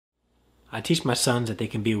I teach my sons that they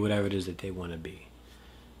can be whatever it is that they want to be.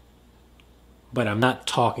 But I'm not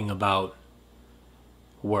talking about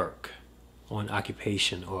work or an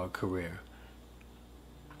occupation or a career.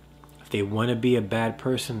 If they want to be a bad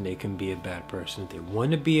person, they can be a bad person. If they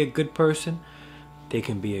want to be a good person, they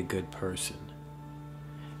can be a good person.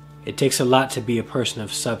 It takes a lot to be a person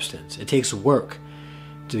of substance. It takes work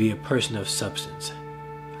to be a person of substance.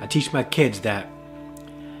 I teach my kids that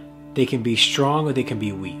they can be strong or they can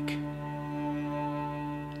be weak.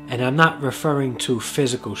 And I'm not referring to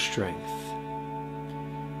physical strength.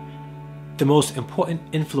 The most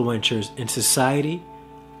important influencers in society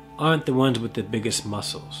aren't the ones with the biggest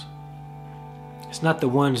muscles. It's not the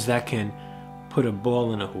ones that can put a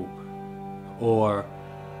ball in a hoop, or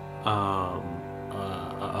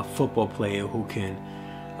a football player who can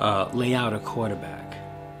lay out a quarterback.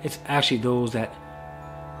 It's actually those that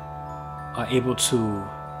are able to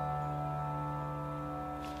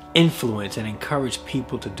influence and encourage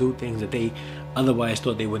people to do things that they otherwise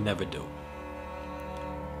thought they would never do.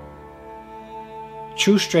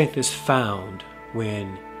 True strength is found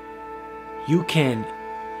when you can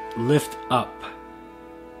lift up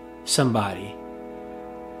somebody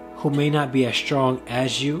who may not be as strong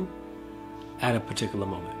as you at a particular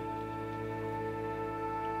moment.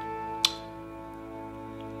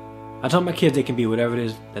 I tell my kids they can be whatever it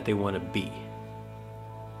is that they want to be.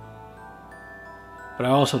 But I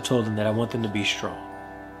also told them that I want them to be strong.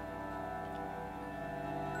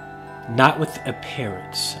 Not with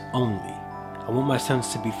appearance only. I want my sons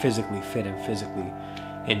to be physically fit and physically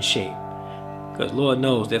in shape. Because Lord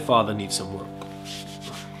knows their father needs some work.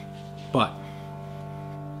 But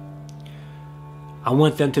I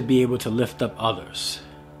want them to be able to lift up others.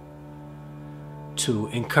 To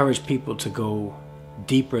encourage people to go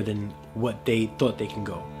deeper than what they thought they can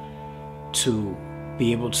go. To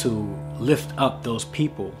be able to lift up those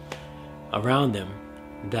people around them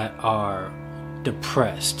that are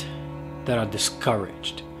depressed, that are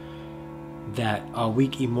discouraged, that are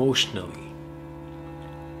weak emotionally.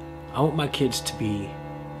 I want my kids to be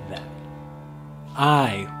that.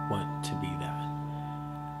 I want to be that.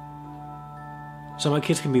 So my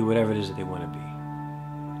kids can be whatever it is that they want to be.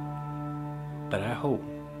 But I hope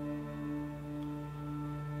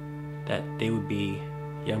that they would be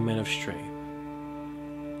young men of strength,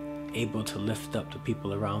 able to lift up the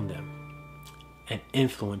people around them and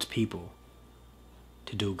influence people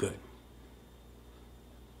to do good.